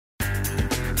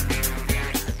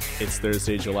It's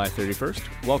Thursday, July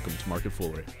 31st. Welcome to Market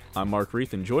Foolery. I'm Mark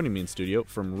Reith, and joining me in studio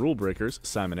from Rule Breakers,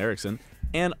 Simon Erickson,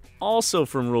 and also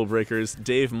from Rule Breakers,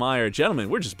 Dave Meyer. Gentlemen,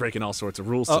 we're just breaking all sorts of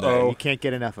rules today. You can't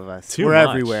get enough of us. Too We're much.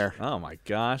 everywhere. Oh my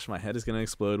gosh, my head is going to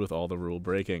explode with all the rule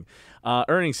breaking.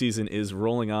 Earnings season is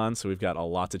rolling on, so we've got a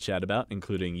lot to chat about,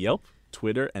 including Yelp,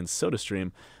 Twitter, and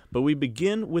SodaStream. But we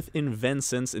begin with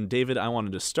InvenSense, and David, I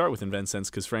wanted to start with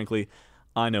InvenSense because, frankly,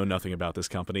 I know nothing about this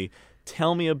company.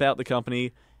 Tell me about the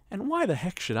company, and why the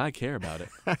heck should I care about it?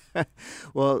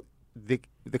 Well, the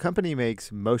company makes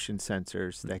motion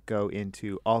sensors that go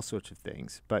into all sorts of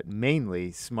things, but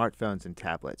mainly smartphones and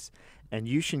tablets. And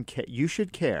you should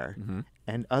care,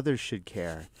 and others should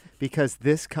care, because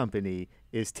this company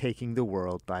is taking the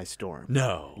world by storm.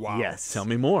 No. Wow. Yes. Tell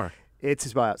me more.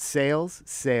 It's about sales,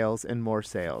 and more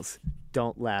sales.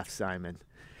 Don't laugh, Simon.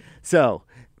 So,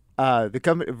 the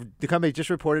company just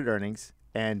reported earnings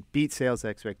and beat sales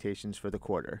expectations for the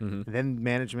quarter. Then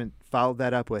management followed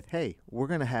that up with, hey, we're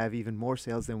going to have even more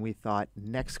sales than we thought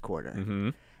next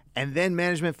quarter. And then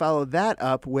management followed that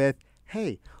up with,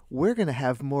 hey, we're going to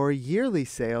have more yearly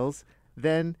sales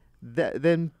than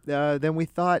we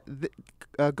thought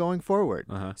going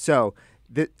forward. So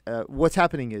what's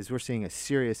happening is we're seeing a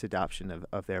serious adoption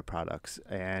of their products,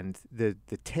 and the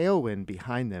tailwind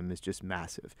behind them is just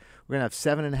massive. We're going to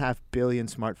have 7.5 billion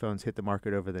smartphones hit the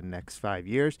market over the next 5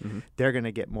 years. They're going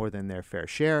to get more than their fair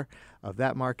share of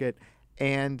that market.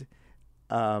 And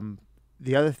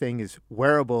the other thing is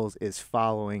wearables is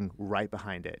following right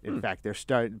behind it. In fact,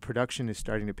 production is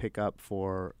starting to pick up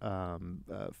for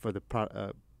the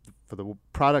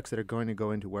products that are going to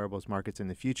go into wearables markets in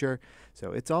the future.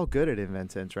 So it's all good at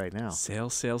InvenSense right now.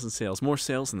 Sales, and sales. More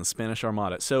sales than the Spanish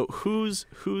Armada. So who's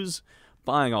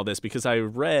buying all this? Because I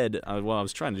read, I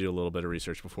was trying to do a little bit of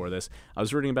research before this. I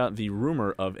was reading about the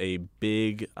rumor of a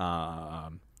big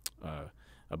a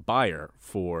buyer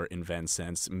for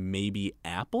InvenSense, maybe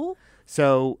Apple?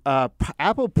 So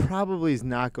Apple probably is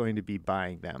not going to be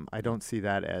buying them. I don't see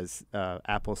that as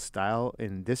Apple's style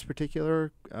in this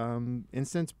particular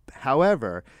instance.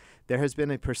 However, there has been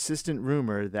a persistent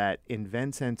rumor that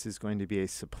InvenSense is going to be a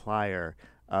supplier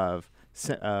of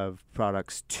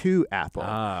products to Apple.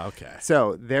 Okay.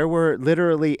 So there were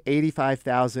literally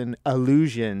 85,000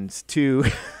 allusions to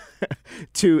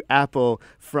Apple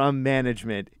from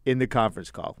management in the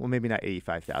conference call. Well, maybe not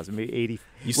 85,000, maybe 80.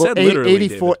 You said literally,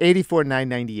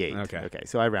 84,998. Okay,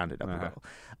 so I rounded up a little.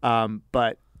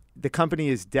 But the company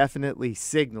is definitely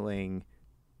signaling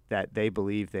that they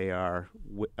believe they are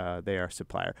a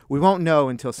supplier. We won't know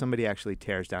until somebody actually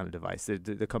tears down a device.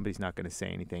 The company's not going to say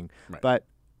anything, but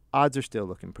odds are still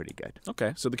looking pretty good.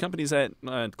 Okay, so the company's at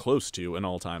close to an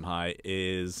all-time high.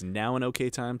 Is now an okay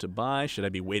time to buy? Should I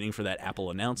be waiting for that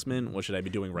Apple announcement? What should I be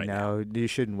doing now? No, you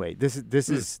shouldn't wait.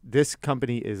 This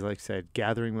company is, like I said,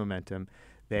 gathering momentum.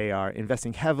 They are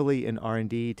investing heavily in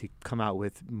R&D to come out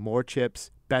with more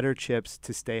chips, better chips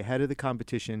to stay ahead of the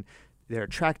competition. They're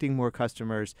attracting more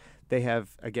customers. They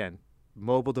have, again,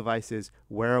 mobile devices,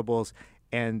 wearables,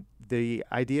 and the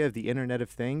idea of the Internet of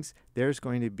Things. There's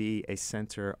going to be a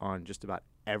sensor on just about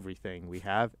everything we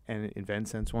have, and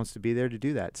InvenSense wants to be there to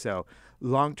do that. So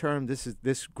long term,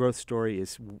 this growth story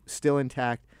is still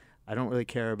intact. I don't really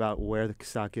care about where the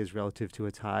stock is relative to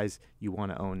its highs. You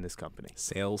want to own this company.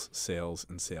 Sales,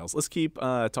 and sales. Let's keep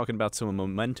talking about some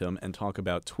momentum and talk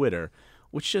about Twitter,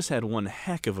 which just had one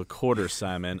heck of a quarter,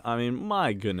 Simon. I mean,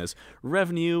 my goodness.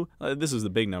 Revenue, this is the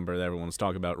big number that everyone's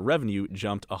talking about. Revenue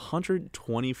jumped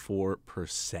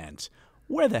 124%.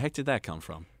 Where the heck did that come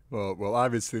from? Well,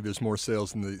 obviously there's more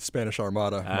sales than the Spanish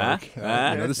Armada, Mark.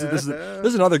 This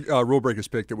is another Rule Breakers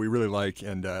pick that we really like,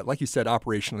 and like you said,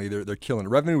 operationally they're killing it.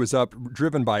 Revenue was up,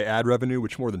 driven by ad revenue,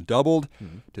 which more than doubled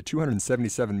to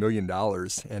 $277 million.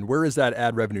 And where is that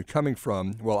ad revenue coming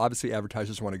from? Well, obviously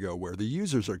advertisers want to go where the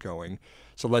users are going.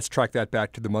 So let's track that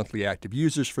back to the monthly active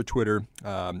users for Twitter.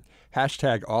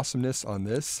 Hashtag awesomeness on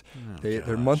this.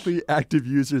 Their monthly active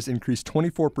users increased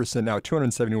 24%, now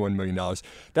 $271 million.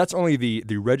 That's only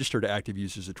the registered active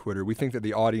users of Twitter. We think that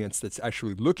the audience that's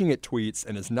actually looking at tweets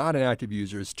and is not an active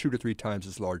user is 2 to 3 times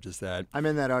as large as that. I'm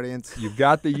in that audience. You've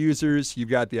got the users, you've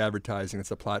got the advertising. It's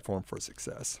a platform for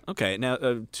success. Okay,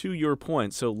 now to your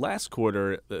point, so last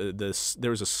quarter there was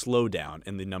a slowdown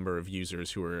in the number of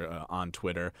users who were on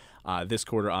Twitter. This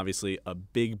quarter, obviously, a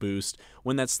big boost.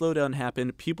 When that slowdown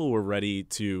happened, people were ready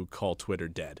to call Twitter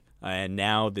dead. And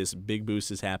now this big boost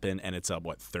has happened, and it's up,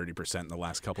 30% in the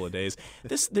last couple of days.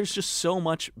 There's just so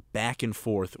much back and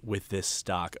forth with this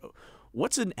stock.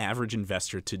 What's an average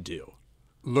investor to do?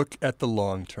 Look at the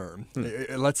long term.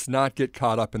 Let's not get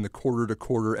caught up in the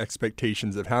quarter-to-quarter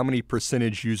expectations of how many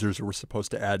percentage users we're supposed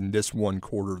to add in this one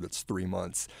quarter that's 3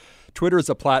 months. Twitter is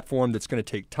a platform that's going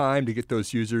to take time to get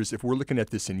those users. If we're looking at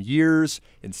this in years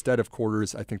instead of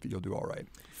quarters, I think that you'll do all right.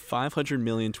 500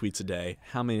 million tweets a day.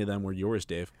 How many of them were yours,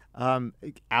 Dave?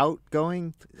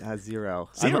 Outgoing, 0.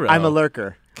 Zero? I'm a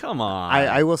lurker. Come on.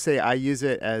 I will say I use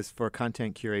it as for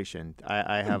content curation.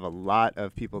 I have a lot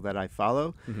of people that I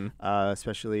follow,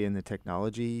 especially in the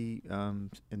technology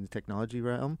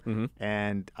realm,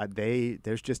 and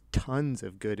there's just tons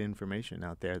of good information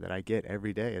out there that I get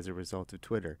every day as a result of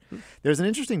Twitter. There's an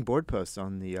interesting board post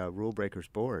on the Rule Breakers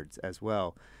boards as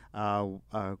well.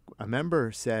 A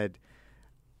member said,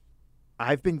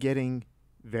 "I've been getting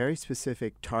very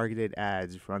specific targeted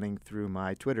ads running through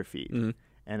my Twitter feed."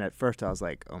 And at first I was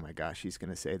like, oh my gosh, he's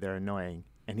going to say they're annoying.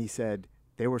 And he said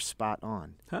they were spot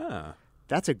on.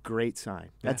 That's a great sign.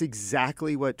 That's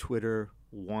exactly what Twitter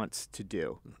wants to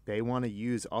do. They want to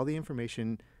use all the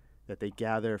information that they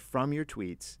gather from your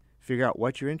tweets, figure out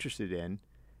what you're interested in,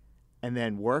 and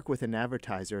then work with an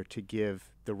advertiser to give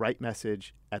the right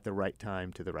message at the right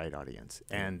time to the right audience.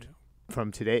 And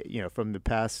from today, from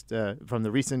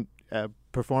the recent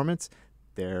performance,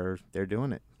 they're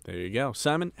doing it. There you go.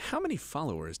 Simon, how many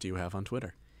followers do you have on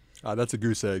Twitter? That's a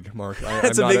goose egg, Mark.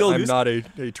 That's a big old goose. I'm not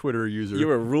a Twitter user.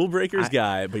 You're a Rule Breakers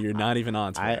guy, but you're not even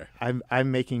on Twitter.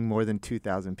 I'm making more than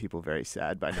 2,000 people very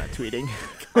sad by not tweeting.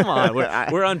 Come on.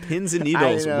 We're on pins and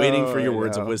needles waiting for your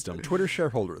words of wisdom. Twitter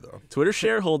shareholder, though. Twitter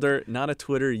shareholder, not a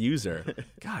Twitter user.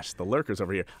 Gosh, the lurkers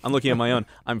over here. I'm looking at my own.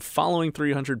 I'm following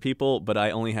 300 people, but I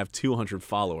only have 200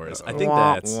 followers. I think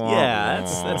that's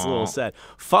a little sad.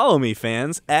 Follow me,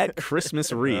 fans, at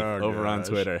Christmas Reef over on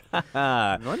Twitter.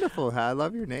 Wonderful. I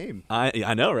love your name.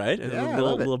 I know, right? Yeah, a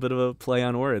little bit of a play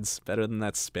on words. Better than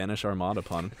that Spanish Armada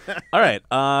pun. All right,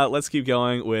 let's keep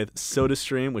going with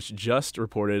SodaStream, which just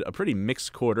reported a pretty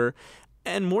mixed quarter.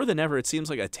 And more than ever, it seems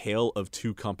like a tale of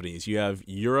two companies. You have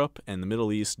Europe and the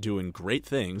Middle East doing great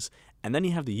things, and then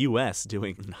you have the U.S.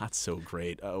 doing not so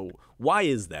great. Why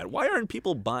is that? Why aren't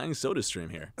people buying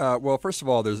SodaStream here? Well, first of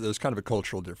all, there's kind of a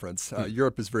cultural difference.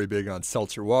 Europe is very big on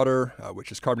seltzer water,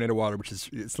 which is carbonated water,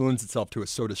 it lends itself to a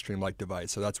SodaStream-like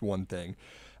device. So that's one thing.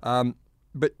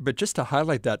 But just to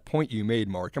highlight that point you made,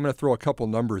 Mark, I'm going to throw a couple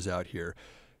numbers out here.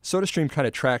 SodaStream kind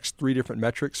of tracks 3 different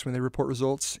metrics when they report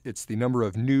results. It's the number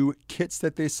of new kits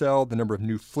that they sell, the number of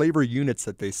new flavor units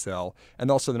that they sell, and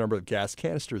also the number of gas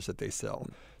canisters that they sell.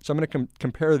 So I'm going to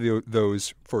compare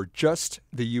those for just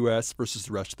the U.S. versus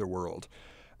the rest of the world.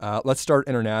 Let's start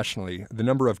internationally. The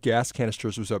number of gas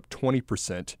canisters was up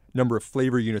 20%, number of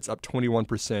flavor units up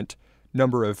 21%,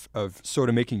 number of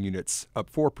soda-making units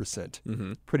up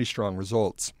 4%. Pretty strong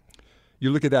results. You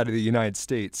look at that in the United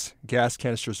States, gas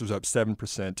canisters was up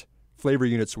 7%, flavor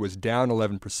units was down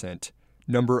 11%,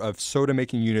 number of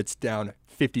soda-making units down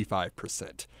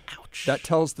 55%. Ouch. That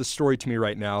tells the story to me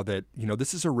right now that,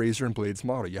 this is a razor and blades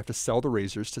model. You have to sell the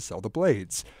razors to sell the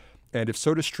blades. And if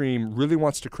SodaStream really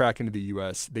wants to crack into the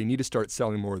U.S., they need to start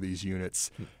selling more of these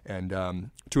units. And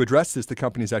to address this, the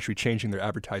company is actually changing their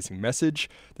advertising message.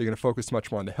 They're going to focus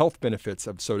much more on the health benefits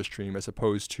of SodaStream as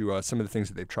opposed to some of the things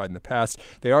that they've tried in the past.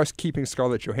 They are keeping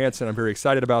Scarlett Johansson. I'm very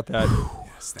excited about that.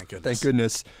 Yes, thank goodness. Thank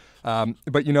goodness.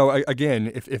 But, again,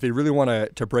 if they really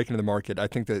want to break into the market, I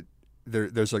think that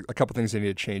there's a couple things they need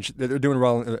to change. They're doing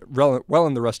well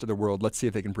in the rest of the world. Let's see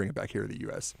if they can bring it back here to the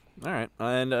U.S. All right.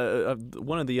 And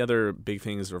one of the other big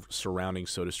things surrounding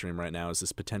SodaStream right now is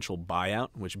this potential buyout,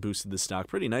 which boosted the stock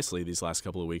pretty nicely these last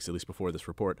couple of weeks, at least before this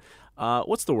report.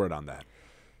 What's the word on that?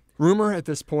 Rumor at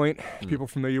this point. People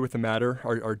familiar with the matter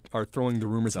are throwing the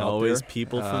rumors out there. Always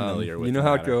people familiar with the matter.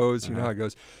 You know how it goes. You know how it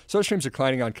goes. SodaStream's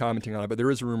declining on commenting on it, but there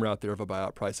is a rumor out there of a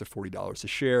buyout price of $40 a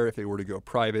share if they were to go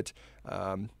private.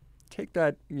 Take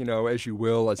that, as you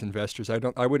will as investors.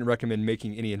 I wouldn't recommend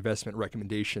making any investment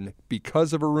recommendation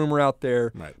because of a rumor out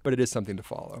there, right, but it is something to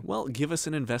follow. Well, give us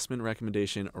an investment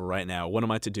recommendation right now. What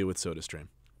am I to do with SodaStream?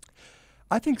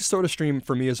 I think SodaStream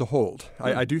for me is a hold.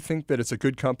 I do think that it's a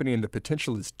good company and the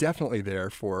potential is definitely there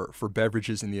for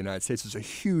beverages in the United States. It's a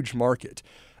huge market.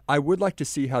 I would like to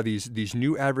see how these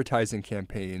new advertising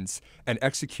campaigns and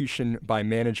execution by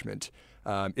management,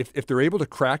 if they're able to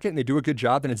crack it and they do a good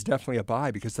job, then it's definitely a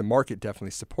buy because the market definitely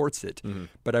supports it.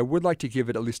 But I would like to give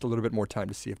it at least a little bit more time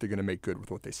to see if they're going to make good with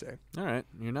what they say. All right.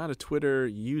 You're not a Twitter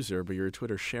user, but you're a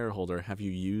Twitter shareholder. Have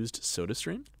you used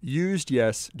SodaStream? Used,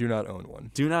 yes. Do not own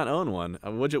one. Do not own one.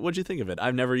 What'd you think of it?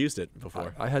 I've never used it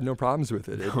before. I had no problems with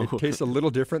it. It tastes a little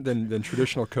different than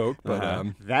traditional Coke, but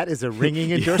that is a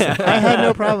ringing endorsement. I had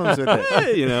no problems with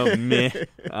it. Meh.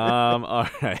 All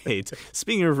right.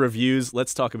 Speaking of reviews,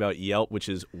 let's talk about Yelp. which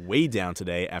is way down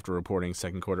today after reporting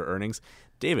second quarter earnings.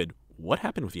 David, what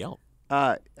happened with Yelp?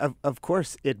 Of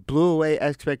course, it blew away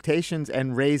expectations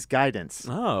and raised guidance.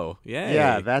 Oh, yay.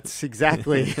 Yeah, that's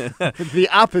exactly the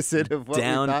opposite of what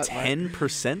down we thought.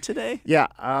 10% today? Yeah,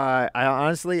 I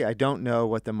honestly don't know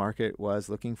what the market was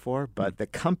looking for, but the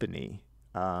company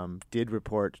did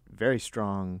report very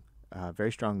strong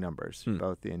numbers,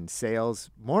 both in sales,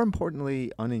 more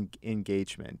importantly, on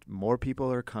engagement. More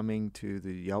people are coming to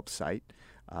the Yelp site.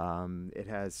 It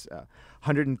has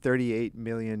 138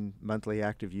 million monthly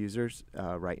active users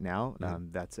right now.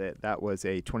 That's it. That was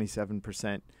a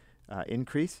 27%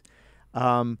 increase.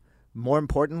 More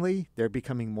importantly, they're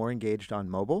becoming more engaged on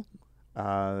mobile.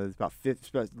 About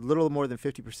a little more than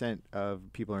 50% of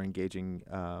people are engaging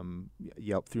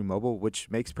Yelp through mobile, which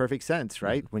makes perfect sense,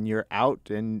 right? When you're out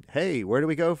and, hey, where do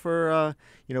we go for,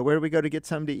 where do we go to get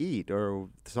something to eat or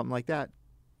something like that?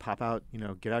 Pop out,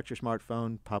 get out your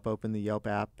smartphone, pop open the Yelp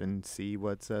app, and see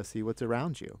what's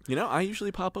around you. I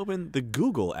usually pop open the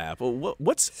Google app.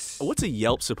 What's a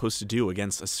Yelp supposed to do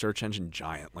against a search engine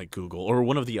giant like Google or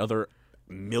one of the other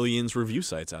millions review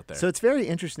sites out there? So it's very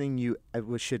interesting you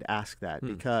should ask that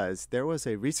because there was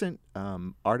a recent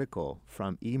article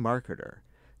from eMarketer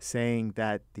saying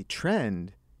that the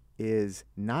trend is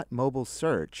not mobile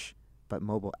search, but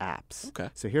mobile apps. Okay.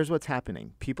 So here's what's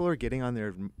happening. People are getting on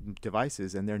their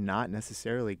devices and they're not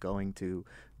necessarily going to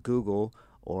Google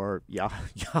or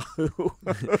Yahoo.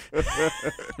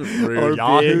 Or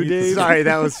Yahoo, Dave. Sorry,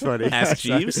 that was funny. Ask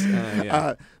Jeeves.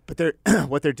 But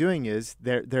what they're doing is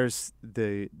there's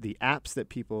the apps that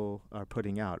people are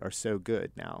putting out are so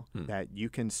good now that you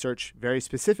can search very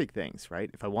specific things, right?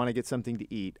 If I want to get something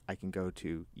to eat, I can go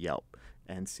to Yelp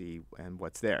and see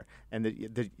what's there. And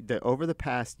the over the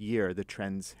past year, the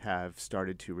trends have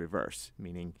started to reverse,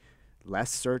 meaning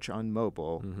less search on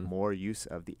mobile, more use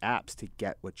of the apps to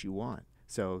get what you want.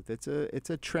 So it's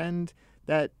a trend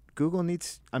that Google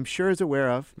I'm sure is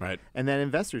aware of, right? And that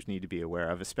investors need to be aware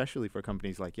of, especially for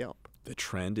companies like Yelp. The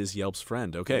trend is Yelp's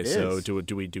friend. Okay, so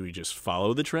do we just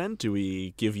follow the trend? Do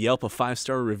we give Yelp a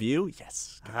 5-star review?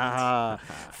 Yes.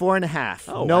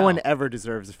 4.5. Oh, no wow. one ever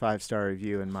deserves a 5-star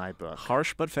review in my book.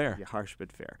 Harsh but fair. Yeah, harsh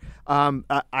but fair.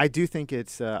 I do think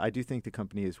I do think the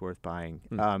company is worth buying.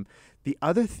 The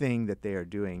other thing that they are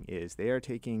doing is they are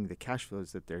taking the cash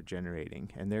flows that they're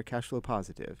generating, and they're cash flow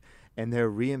positive, and they're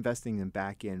reinvesting them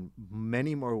back in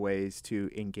many more ways to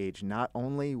engage not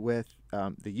only with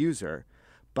the user,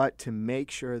 but to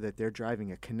make sure that they're driving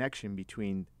a connection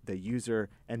between the user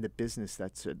and the business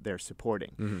they're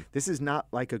supporting. This is not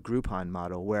like a Groupon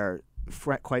model where,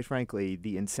 quite frankly,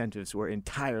 the incentives were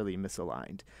entirely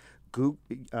misaligned.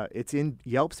 It's in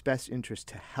Yelp's best interest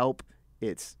to help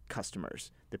its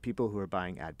customers, the people who are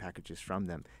buying ad packages from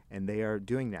them. And they are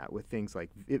doing that with things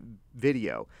like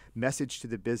video, message to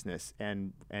the business,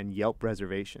 and Yelp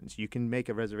reservations. You can make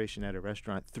a reservation at a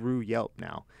restaurant through Yelp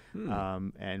now.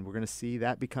 And we're going to see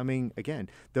that becoming, again,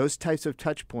 those types of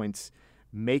touch points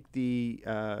make the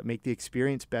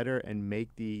experience better and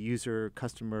make the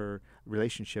user-customer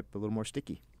relationship a little more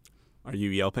sticky. Are you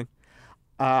Yelping?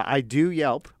 I do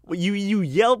Yelp. Well, you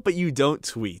Yelp, but you don't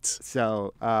tweet.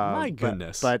 So my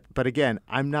goodness. But again,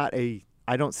 I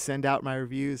don't send out my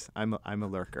reviews. I'm a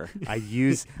lurker.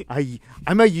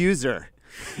 I'm a user.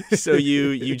 So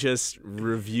you just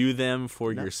review them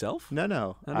for yourself?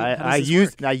 No. I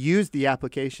use the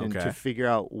application to figure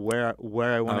out where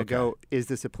I want to go. Is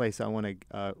this a place I want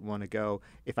to go?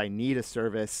 If I need a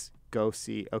service, go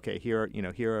see. Okay, here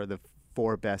are the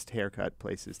 4 best haircut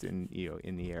places in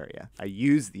the area. I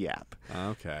use the app.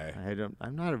 Okay.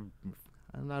 I'm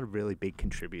not a really big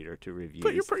contributor to reviews.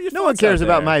 But your no one cares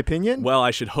about my opinion. Well,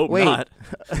 I should hope not.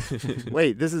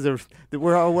 Wait,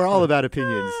 we're all about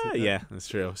opinions. Yeah, that's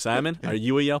true. Simon, are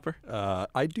you a Yelper?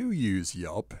 I do use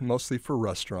Yelp, mostly for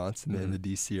restaurants in the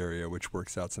DC area, which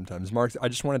works out sometimes. Mark, I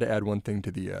just wanted to add one thing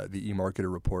to the eMarketer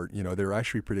report. They're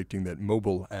actually predicting that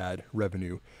mobile ad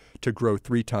revenue to grow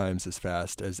 3 times as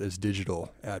fast as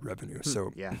digital ad revenue.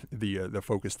 So the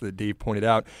focus that Dave pointed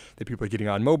out, that people are getting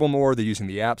on mobile more, they're using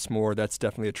the apps more, that's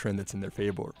definitely a trend that's in their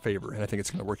favor. And I think it's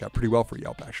going to work out pretty well for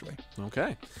Yelp, actually.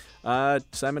 Okay.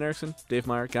 Simon Erickson, Dave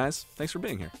Meyer, guys, thanks for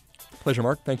being here. Pleasure,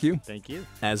 Mark. Thank you. Thank you.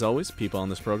 As always, people on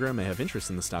this program may have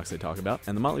interest in the stocks they talk about,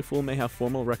 and the Motley Fool may have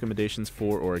formal recommendations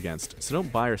for or against, so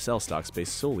don't buy or sell stocks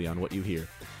based solely on what you hear.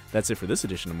 That's it for this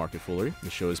edition of Market Foolery. The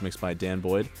show is mixed by Dan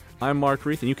Boyd. I'm Mark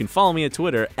Reith, and you can follow me at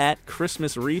Twitter at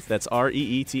ChristmasReith. That's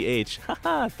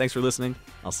REETH. Thanks for listening.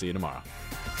 I'll see you tomorrow.